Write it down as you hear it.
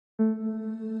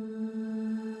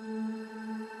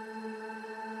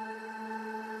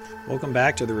Welcome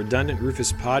back to the Redundant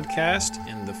Rufus podcast.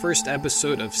 In the first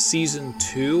episode of Season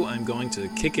 2, I'm going to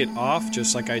kick it off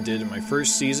just like I did in my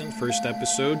first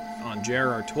episode on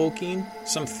J.R.R. Tolkien,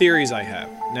 some theories I have.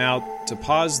 Now, to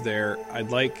pause there,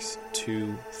 I'd like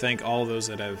to thank all those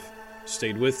that have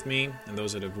stayed with me and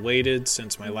those that have waited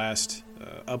since my last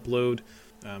upload.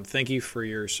 Thank you for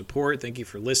your support. Thank you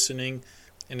for listening.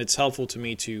 And it's helpful to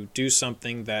me to do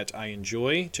something that I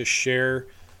enjoy, to share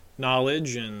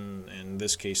knowledge, and in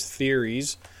this case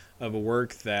theories, of a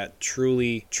work that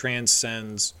truly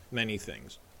transcends many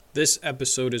things. This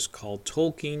episode is called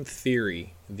Tolkien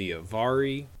Theory, the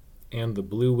Avari, and the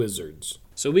Blue Wizards.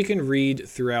 So we can read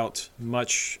throughout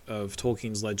much of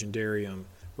Tolkien's legendarium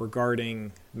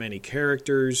regarding many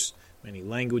characters, many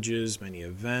languages, many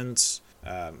events,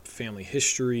 family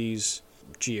histories,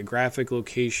 geographic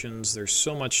locations. There's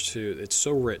so much it's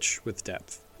so rich with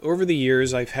depth. Over the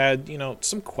years, I've had,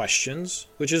 some questions,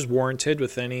 which is warranted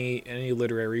with any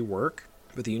literary work.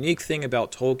 But the unique thing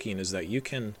about Tolkien is that you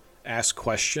can ask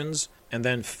questions and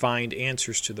then find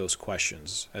answers to those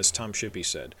questions, as Tom Shippey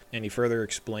said. And he further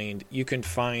explained, you can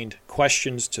find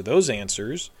questions to those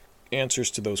answers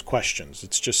to those questions.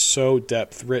 It's just so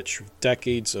depth-rich, with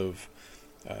decades of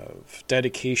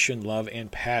dedication, love,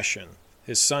 and passion.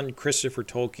 His son, Christopher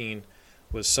Tolkien,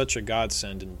 was such a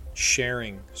godsend in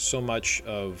sharing so much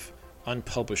of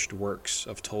unpublished works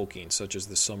of Tolkien, such as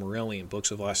the Silmarillion,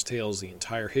 Books of Lost Tales, the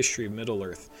entire history of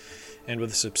Middle-earth, and with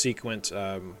the subsequent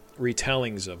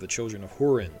retellings of the Children of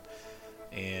Húrin,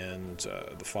 and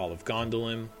the Fall of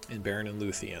Gondolin, and Beren and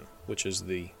Luthien, which is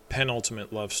the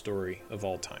penultimate love story of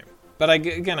all time. But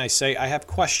I say I have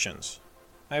questions.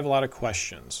 I have a lot of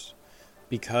questions,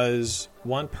 because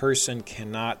one person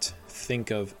cannot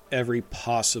think of every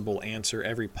possible answer,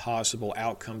 every possible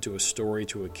outcome to a story,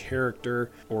 to a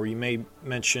character, or you may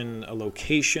mention a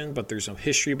location, but there's no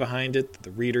history behind it.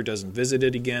 The reader doesn't visit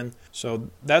it again. So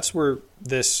that's where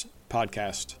this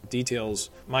podcast details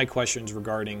my questions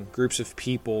regarding groups of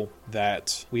people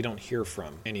that we don't hear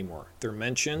from anymore. They're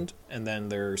mentioned and then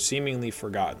they're seemingly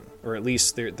forgotten, or at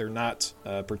least they're not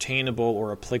pertainable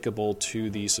or applicable to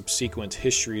the subsequent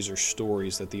histories or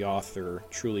stories that the author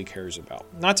truly cares about.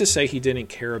 Not to say he didn't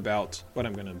care about what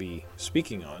I'm going to be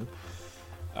speaking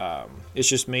on. It's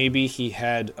just maybe he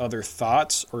had other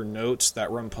thoughts or notes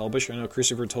that were unpublished. I know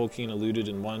Christopher Tolkien alluded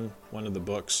in one of the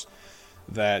books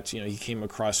that he came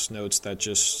across notes that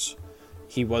just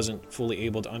he wasn't fully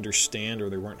able to understand, or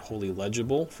they weren't wholly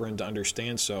legible for him to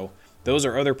understand. So those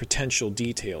are other potential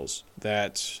details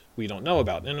that we don't know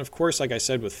about. And of course, like I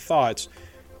said, with thoughts,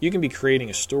 you can be creating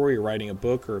a story or writing a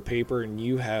book or a paper, and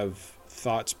you have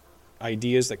thoughts,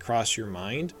 ideas that cross your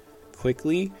mind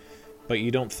quickly, but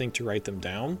you don't think to write them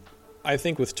down. I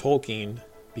think with Tolkien,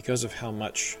 because of how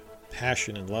much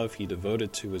passion and love he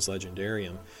devoted to his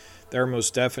legendarium, there are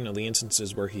most definitely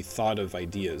instances where he thought of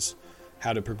ideas,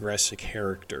 how to progress a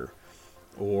character,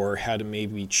 or how to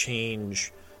maybe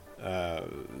change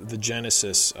the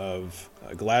genesis of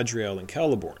Galadriel and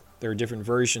Celeborn. There are different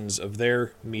versions of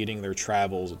their meeting, their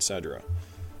travels, etc.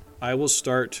 I will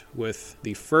start with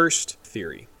the first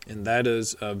theory, and that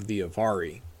is of the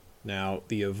Avari. Now,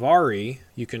 the Avari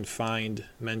you can find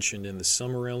mentioned in the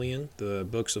Silmarillion, the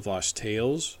Books of Lost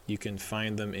Tales. You can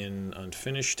find them in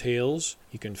Unfinished Tales.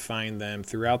 You can find them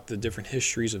throughout the different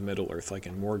histories of Middle-earth, like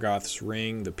in Morgoth's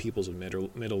Ring, the Peoples of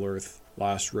Middle-earth,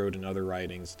 Lost Road, and other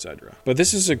writings, etc. But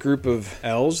this is a group of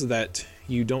elves that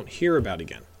you don't hear about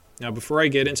again. Now, before I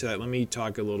get into that, let me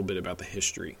talk a little bit about the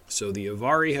history. So the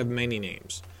Avari have many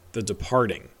names. The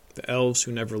Departing, the elves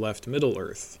who never left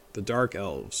Middle-earth, the Dark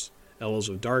Elves, Elves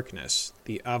of Darkness,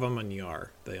 the Avamanyar,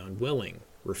 the Unwilling,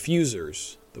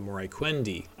 Refusers, the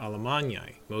Moraiquendi,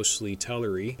 Alamanyai, mostly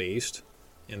Teleri-based,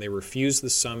 and they refused the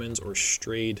summons or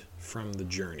strayed from the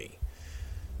journey.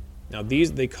 Now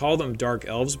they call them Dark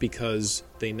Elves because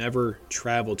they never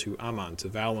traveled to Aman, to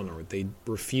Valinor. They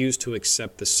refused to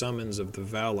accept the summons of the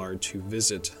Valar to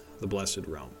visit the Blessed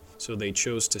Realm. So they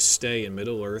chose to stay in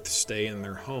Middle-earth, stay in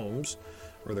their homes,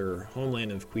 or their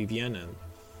homeland of Cuiviénen.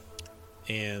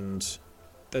 And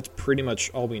that's pretty much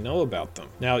all we know about them.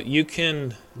 Now, you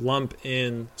can lump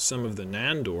in some of the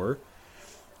Nandor,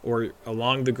 or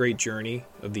along the great journey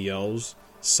of the elves,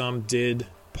 some did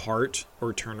part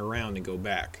or turn around and go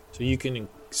back. So you can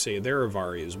say they're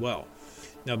Avari as well.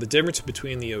 Now, the difference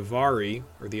between the Avari,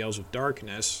 or the Elves of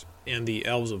Darkness, and the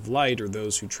Elves of Light, or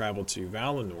those who traveled to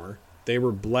Valinor, they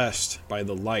were blessed by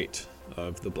the light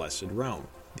of the Blessed Realm.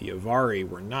 The Avari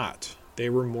were not. They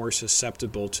were more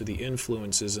susceptible to the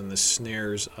influences and the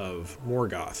snares of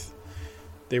Morgoth.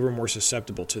 They were more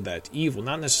susceptible to that evil.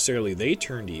 Not necessarily they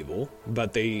turned evil,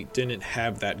 but they didn't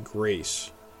have that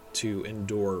grace to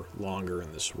endure longer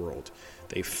in this world.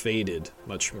 They faded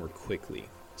much more quickly.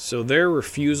 So their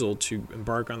refusal to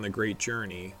embark on the great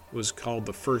journey was called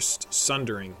the first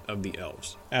sundering of the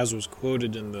elves. As was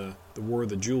quoted in the War of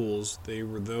the Jewels, they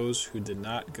were those who did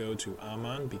not go to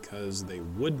Aman because they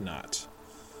would not.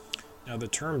 Now the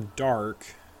term dark,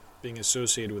 being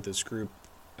associated with this group,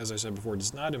 as I said before,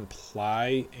 does not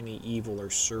imply any evil or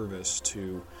service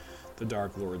to the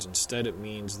Dark Lords. Instead, it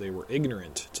means they were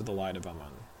ignorant to the light of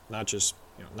Aman. Not just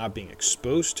not being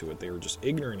exposed to it, they were just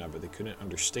ignorant of it. They couldn't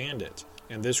understand it.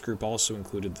 And this group also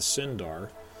included the Sindar,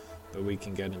 but we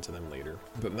can get into them later.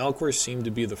 But Melkor seemed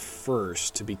to be the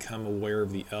first to become aware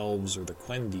of the elves, or the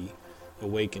Quendi,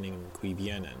 awakening in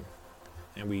Cuiviénen.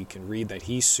 And we can read that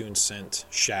he soon sent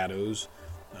shadows,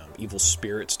 evil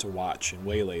spirits, to watch and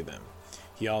waylay them.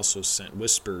 He also sent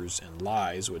whispers and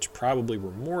lies, which probably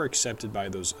were more accepted by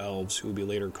those elves who would be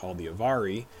later called the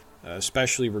Avari,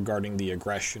 especially regarding the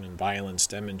aggression and violence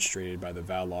demonstrated by the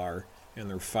Valar in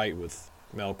their fight with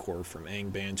Melkor from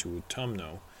Angband to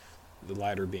Utumno, the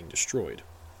latter being destroyed.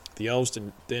 The elves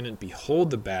didn't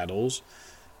behold the battles,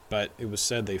 but it was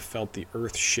said they felt the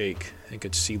earth shake and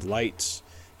could see lights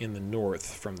in the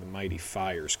north from the mighty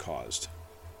fires caused.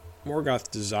 Morgoth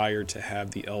desired to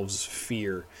have the elves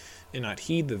fear and not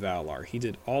heed the Valar. He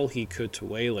did all he could to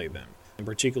waylay them, in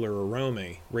particular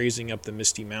Orome, raising up the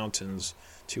misty mountains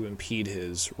to impede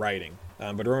his riding.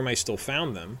 But Orome still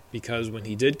found them, because when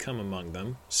he did come among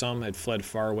them, some had fled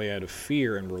far away out of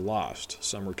fear and were lost.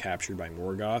 Some were captured by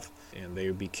Morgoth, and they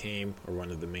became, or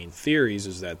one of the main theories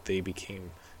is that they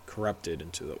became corrupted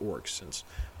into the orcs, since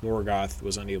Morgoth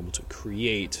was unable to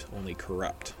create, only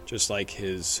corrupt, just like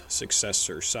his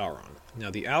successor Sauron.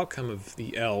 Now, the outcome of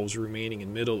the elves remaining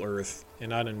in Middle-earth and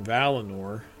not in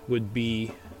Valinor would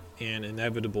be an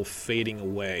inevitable fading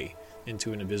away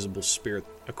into an invisible spirit.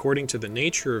 According to the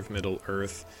nature of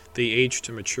Middle-earth, they aged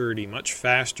to maturity much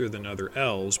faster than other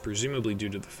elves, presumably due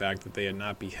to the fact that they had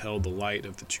not beheld the light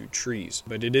of the two trees.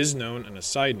 But it is known, on a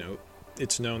side note,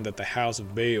 it's known that the House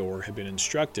of Beor had been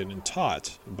instructed and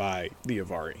taught by the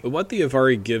Avari. But what the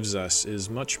Avari gives us is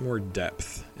much more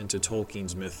depth into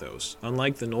Tolkien's mythos.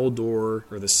 Unlike the Noldor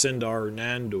or the Sindar or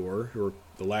Nandor, who are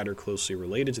the latter closely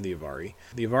related to the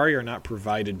Avari are not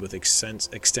provided with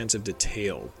extensive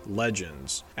detail,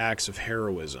 legends, acts of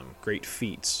heroism, great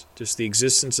feats. Just the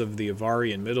existence of the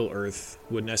Avari in Middle-earth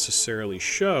would necessarily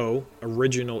show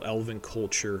original elven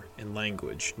culture and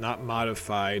language, not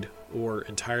modified or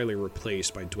entirely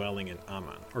replaced by dwelling in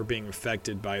Aman, or being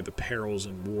affected by the perils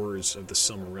and wars of the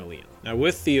Silmarillion. Now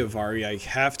with the Avari, I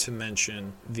have to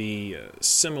mention the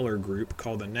similar group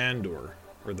called the Nandor,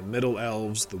 or the Middle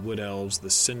Elves, the Wood Elves, the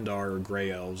Sindar or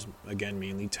Grey Elves, again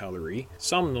mainly Teleri,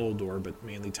 some Noldor, but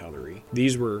mainly Teleri.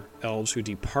 These were elves who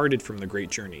departed from the Great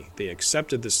Journey. They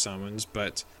accepted the summons,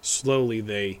 but slowly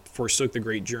they forsook the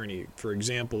Great Journey. For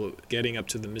example, getting up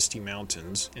to the Misty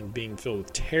Mountains and being filled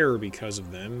with terror because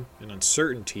of them and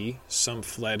uncertainty, some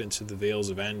fled into the Vales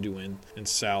of Anduin and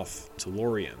south to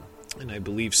Lorien, and I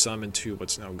believe some into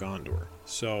what's now Gondor.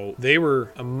 So they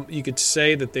were, you could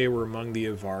say that they were among the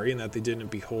Avari and that they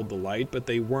didn't behold the light, but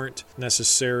they weren't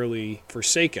necessarily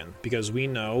forsaken, because we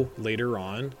know later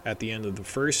on, at the end of the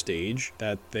first age,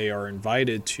 that they are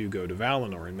invited to go to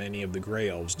Valinor, and many of the Grey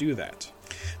Elves do that.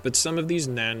 But some of these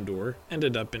Nandor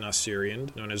ended up in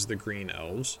Osirian, known as the Green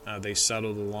Elves. They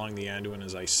settled along the Anduin,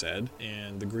 as I said,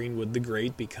 and the Greenwood the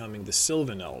Great becoming the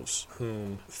Sylvan Elves,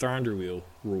 whom Thranduil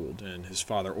ruled, and his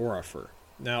father Orafer.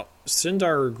 Now,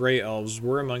 Sindar or Grey Elves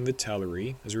were among the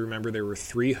Teleri. As we remember, there were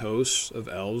three hosts of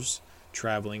elves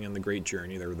traveling in the Great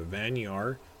Journey. There were the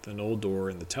Vanyar, the Noldor,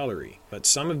 and the Teleri. But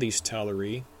some of these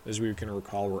Teleri, as we can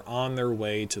recall, were on their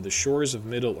way to the shores of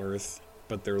Middle-earth,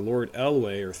 but their lord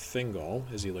Elwë, or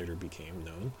Thingol, as he later became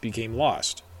known, became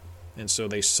lost. And so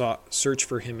they searched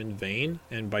for him in vain,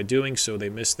 and by doing so they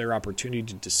missed their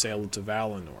opportunity to sail to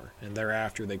Valinor, and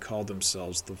thereafter they called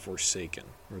themselves the Forsaken,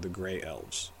 or the Grey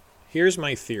Elves. Here's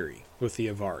my theory with the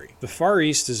Avari. The Far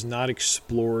East is not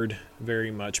explored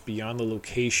very much beyond the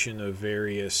location of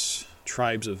various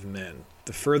tribes of men.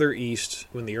 The further east,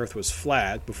 when the earth was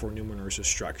flat before Numenor's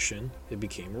destruction, it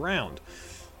became round.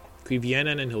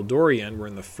 Cuiviénen and Hildorien were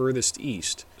in the furthest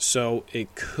east, so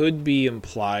it could be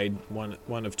implied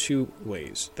one of two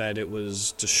ways: that it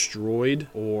was destroyed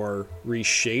or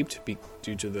reshaped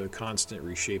due to the constant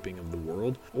reshaping of the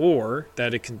world, or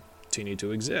that it continued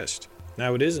to exist.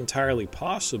 Now, it is entirely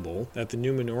possible that the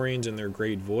Númenóreans in their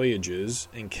great voyages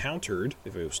encountered,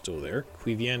 if it was still there,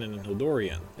 Cuiviénen and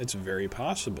Hildorien. It's very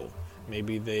possible.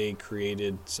 Maybe they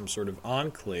created some sort of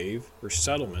enclave or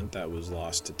settlement that was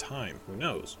lost to time. Who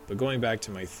knows? But going back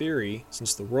to my theory,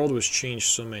 since the world was changed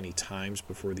so many times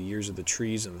before the years of the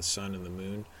trees and the sun and the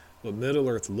moon, what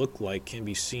Middle-earth looked like can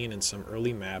be seen in some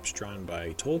early maps drawn by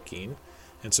Tolkien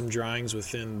and some drawings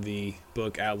within the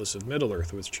book Atlas of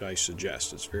Middle-earth, which I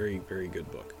suggest. It's a very, very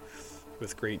good book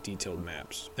with great detailed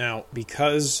maps. Now,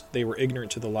 because they were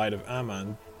ignorant to the light of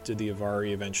Aman, did the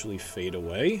Avari eventually fade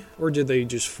away? Or did they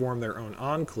just form their own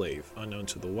enclave, unknown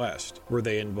to the West? Were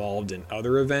they involved in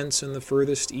other events in the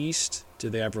furthest east?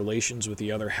 Did they have relations with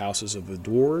the other houses of the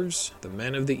dwarves, the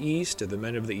men of the east? Did the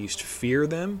men of the east fear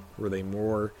them? Were they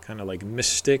more kind of like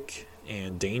mystic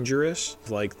and dangerous,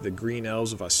 like the green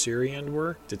elves of Osirian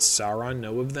were? Did Sauron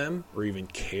know of them, or even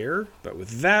care? But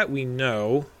with that, we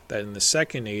know that in the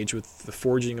Second Age, with the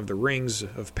forging of the Rings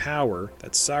of Power,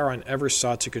 that Sauron ever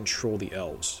sought to control the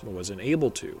elves, but wasn't able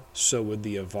to. So would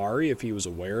the Avari, if he was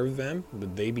aware of them,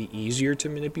 would they be easier to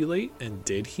manipulate, and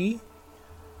did he?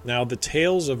 Now, the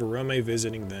tales of Arome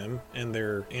visiting them and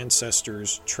their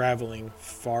ancestors traveling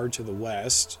far to the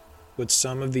west, would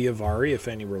some of the Avari, if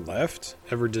any were left,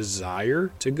 ever desire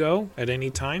to go at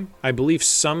any time? I believe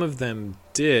some of them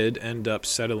did end up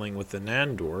settling with the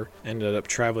Nandor, ended up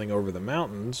traveling over the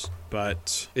mountains,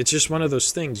 but it's just one of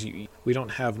those things. We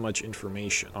don't have much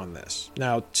information on this.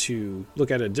 Now, to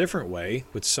look at it a different way,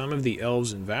 would some of the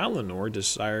elves in Valinor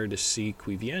desire to see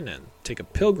Cuivienen, take a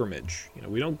pilgrimage?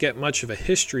 We don't get much of a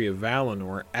history of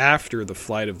Valinor after the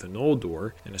flight of the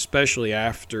Noldor, and especially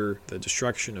after the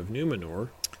destruction of Numenor.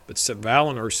 But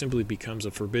Valinor simply becomes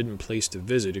a forbidden place to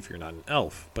visit if you're not an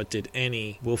elf. But did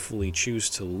any willfully choose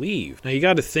to leave? Now you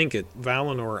got to think it.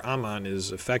 Valinor Aman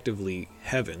is effectively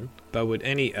heaven. But would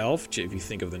any elf, if you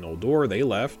think of the Noldor, they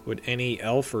left. Would any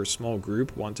elf or small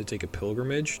group want to take a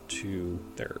pilgrimage to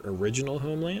their original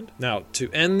homeland? Now,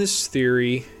 to end this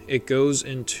theory, it goes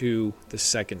into the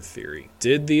second theory.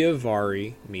 Did the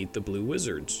Avari meet the Blue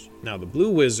Wizards? Now, the Blue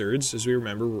Wizards, as we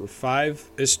remember, were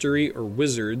 5 Istari or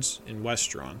wizards in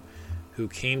Westron who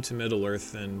came to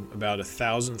Middle-earth in about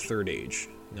 1000 Third Age.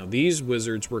 Now, these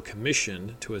wizards were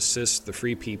commissioned to assist the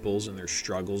free peoples in their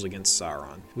struggles against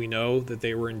Sauron. We know that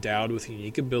they were endowed with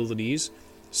unique abilities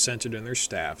centered in their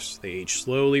staffs. They aged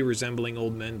slowly, resembling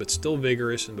old men, but still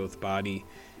vigorous in both body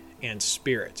and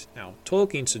spirit. Now,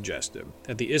 Tolkien suggested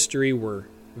that the Istari were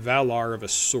Valar of a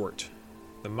sort.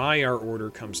 The Maiar order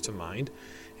comes to mind,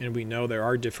 and we know there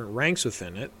are different ranks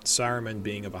within it, Saruman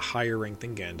being of a higher rank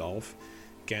than Gandalf,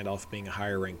 Gandalf being a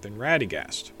higher rank than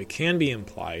Radagast. It can be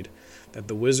implied that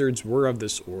the wizards were of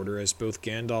this order, as both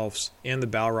Gandalf's and the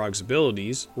Balrog's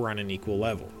abilities were on an equal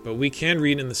level. But we can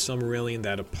read in the Silmarillion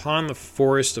that upon the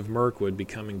forest of Mirkwood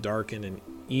becoming darkened and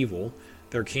evil,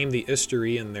 there came the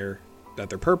Istari, and that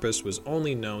their purpose was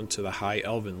only known to the high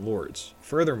elven lords.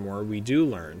 Furthermore, we do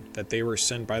learn that they were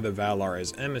sent by the Valar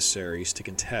as emissaries to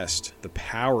contest the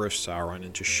power of Sauron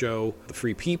and to show the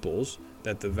free peoples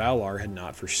that the Valar had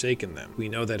not forsaken them. We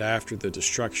know that after the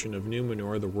destruction of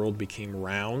Numenor, the world became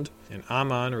round, and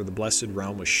Aman, or the Blessed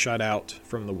Realm, was shut out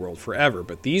from the world forever.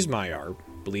 But these Maiar,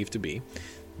 believed to be,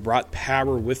 brought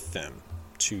power with them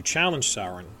to challenge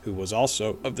Sauron, who was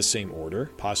also of the same order,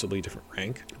 possibly different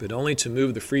rank, but only to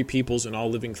move the free peoples and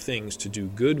all living things to do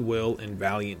good will and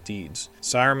valiant deeds.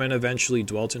 Saruman eventually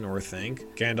dwelt in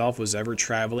Orthanc. Gandalf was ever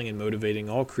traveling and motivating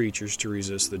all creatures to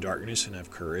resist the darkness and have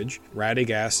courage.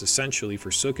 Radagast essentially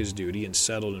forsook his duty and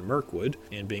settled in Mirkwood,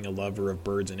 and being a lover of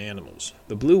birds and animals.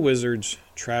 The Blue Wizards,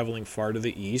 traveling far to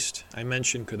the east, I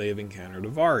mentioned, could they have encountered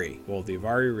Avari? Well, if the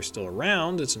Avari were still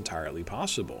around, it's entirely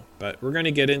possible. But we're going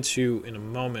to get into, in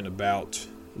a moment, a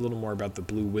little more about the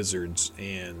Blue Wizards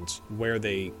and where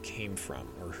they came from,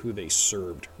 or who they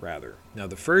served, rather. Now,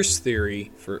 the first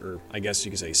theory, or I guess you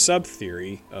could say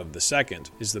sub-theory of the second,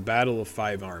 is the Battle of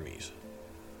 5 Armies.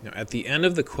 Now, at the end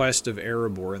of the quest of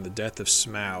Erebor and the death of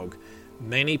Smaug,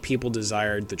 many people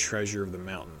desired the treasure of the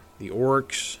mountain. The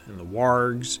orcs and the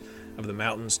wargs of the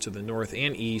mountains to the north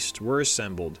and east were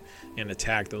assembled and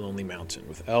attacked the Lonely Mountain.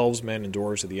 With elves, men, and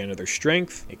dwarves at the end of their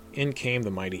strength, in came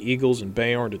the mighty eagles and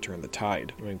Beorn to turn the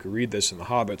tide. I mean, you can read this in The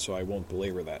Hobbit, so I won't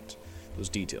belabor those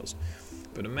details.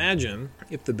 But imagine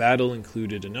if the battle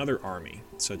included another army,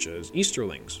 such as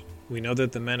Easterlings. We know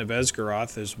that the men of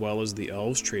Esgaroth, as well as the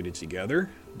elves, traded together,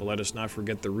 but let us not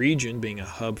forget the region being a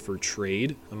hub for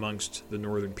trade amongst the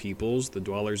northern peoples, the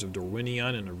dwellers of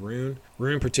Dorwinion and Arun.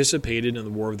 Arun participated in the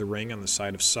War of the Ring on the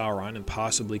side of Sauron and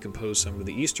possibly composed some of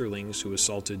the Easterlings who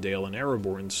assaulted Dale and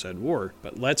Erebor in said war.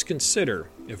 But let's consider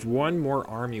if one more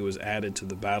army was added to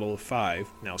the Battle of 5,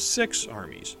 now 6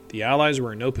 armies. The allies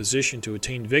were in no position to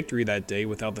attain victory that day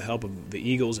without the help of the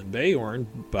Eagles and Beorn,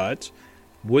 but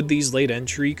Would these late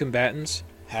entry combatants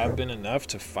have been enough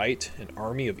to fight an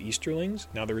army of Easterlings?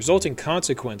 Now, the resulting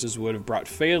consequences would have brought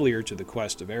failure to the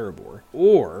quest of Erebor.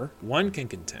 Or, one can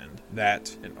contend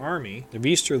that an army of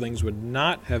Easterlings would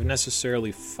not have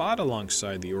necessarily fought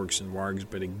alongside the orcs and wargs,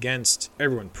 but against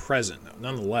everyone present. Now,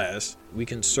 nonetheless, we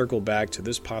can circle back to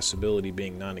this possibility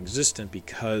being non-existent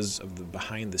because of the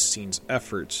behind-the-scenes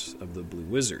efforts of the Blue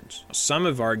Wizards. Some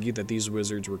have argued that these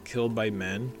wizards were killed by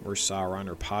men or Sauron,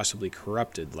 or possibly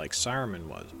corrupted like Saruman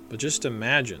was. But just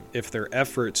imagine if their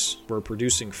efforts were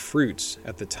producing fruits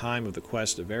at the time of the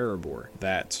quest of Erebor,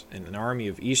 that an army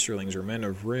of Easterlings or men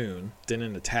of Rune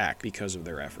didn't attack because of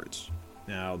their efforts.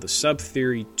 Now, the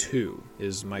sub-theory 2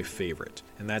 is my favorite,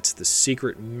 and that's the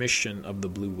secret mission of the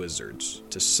Blue Wizards,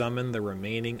 to summon the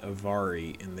remaining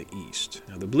Avari in the east.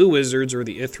 Now, the Blue Wizards, or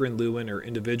the Ithrin, Luin, or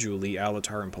individually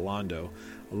Alatar and Palando,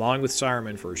 along with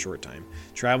Saruman for a short time,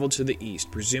 traveled to the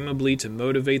east, presumably to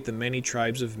motivate the many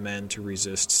tribes of men to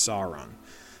resist Sauron.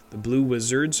 The Blue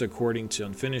Wizards, according to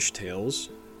Unfinished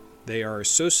Tales, they are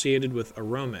associated with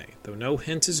Arome, though no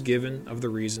hint is given of the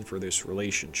reason for this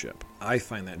relationship. I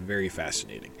find that very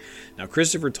fascinating. Now,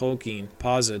 Christopher Tolkien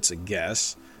posits a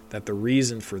guess that the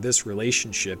reason for this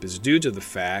relationship is due to the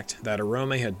fact that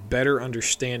Arome had better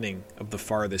understanding of the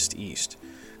farthest east.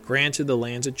 Granted, the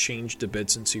lands had changed a bit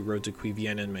since he wrote to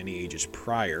Cuiviénen many ages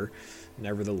prior.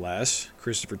 Nevertheless,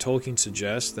 Christopher Tolkien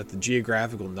suggests that the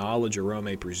geographical knowledge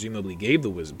Arome presumably gave the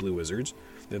Blue Wizards,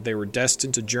 that they were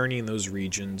destined to journey in those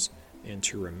regions and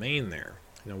to remain there.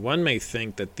 Now, one may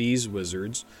think that these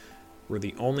wizards were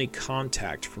the only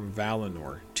contact from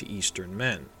Valinor to Eastern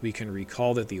men. We can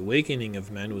recall that the awakening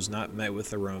of men was not met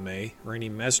with Arome or any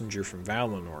messenger from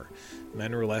Valinor.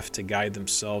 Men were left to guide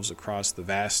themselves across the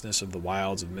vastness of the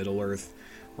wilds of Middle-earth,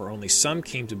 where only some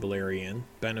came to Beleriand,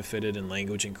 benefited in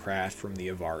language and craft from the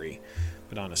Avari.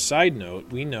 But on a side note,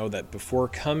 we know that before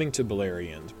coming to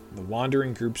Beleriand, the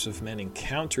wandering groups of men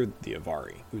encountered the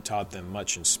Avari, who taught them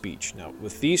much in speech. Now,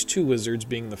 with these two wizards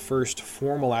being the first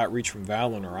formal outreach from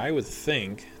Valinor, I would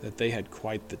think that they had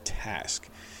quite the task.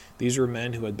 These were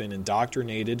men who had been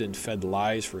indoctrinated and fed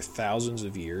lies for thousands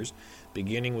of years,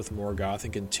 beginning with Morgoth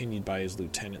and continued by his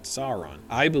lieutenant Sauron.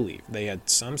 I believe they had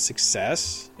some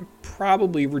success and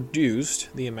probably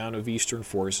reduced the amount of Eastern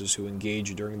forces who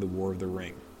engaged during the War of the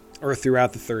Ring, or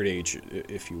throughout the Third Age,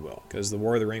 if you will, because the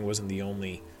War of the Ring wasn't the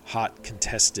only hot,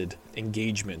 contested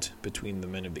engagement between the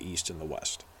men of the East and the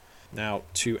West. Now,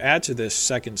 to add to this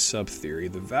second sub-theory,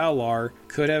 the Valar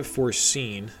could have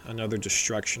foreseen another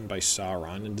destruction by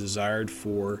Sauron and desired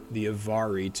for the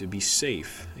Avari to be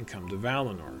safe and come to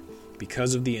Valinor.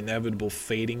 Because of the inevitable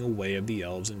fading away of the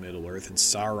elves in Middle-earth and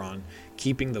Sauron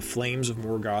keeping the flames of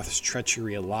Morgoth's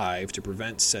treachery alive to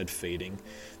prevent said fading,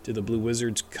 did the Blue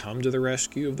Wizards come to the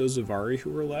rescue of those Avari who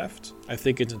were left? I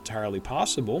think it's entirely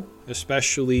possible,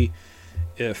 especially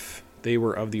if they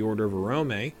were of the Order of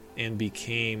Arome and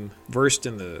became versed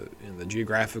in the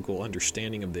geographical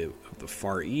understanding of the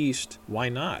Far East. Why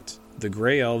not? The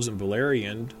Grey Elves in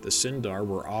Beleriand, the Sindar,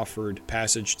 were offered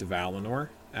passage to Valinor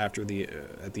after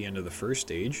at the end of the First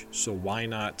Age, so why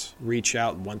not reach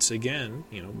out once again,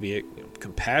 be a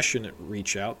compassionate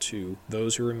reach out to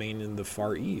those who remain in the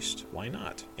Far East? Why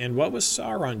not? And what was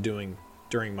Sauron doing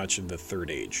during much of the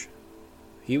Third Age?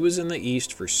 He was in the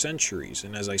East for centuries,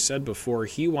 and as I said before,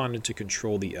 he wanted to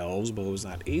control the elves, but was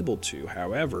not able to.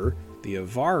 However, the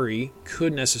Avari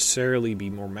could necessarily be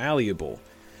more malleable.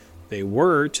 They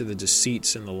were to the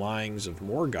deceits and the lyings of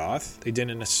Morgoth. They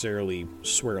didn't necessarily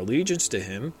swear allegiance to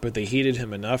him, but they heeded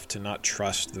him enough to not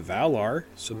trust the Valar.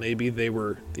 So maybe the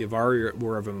Avari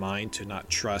were of a mind to not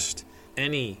trust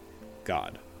any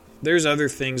god. There's other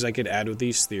things I could add with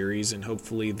these theories, and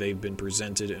hopefully they've been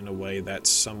presented in a way that's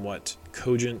somewhat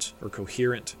cogent or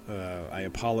coherent. I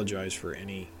apologize for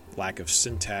any lack of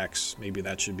syntax. Maybe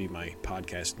that should be my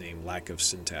podcast name, Lack of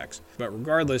Syntax. But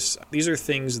regardless, these are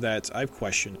things that I've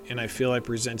questioned, and I feel I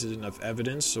presented enough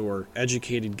evidence or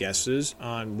educated guesses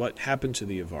on what happened to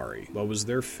the Avari. What was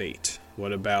their fate?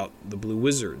 What about the Blue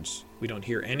Wizards? We don't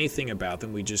hear anything about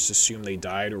them. We just assume they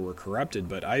died or were corrupted,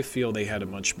 but I feel they had a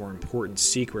much more important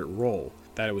secret role,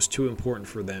 that it was too important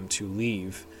for them to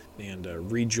leave and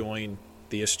rejoin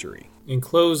the history. In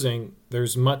closing,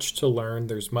 there's much to learn,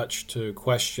 there's much to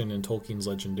question in Tolkien's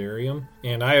Legendarium,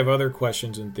 and I have other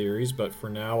questions and theories, but for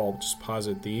now I'll just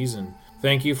posit these, and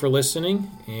thank you for listening,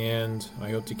 and I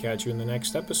hope to catch you in the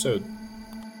next episode.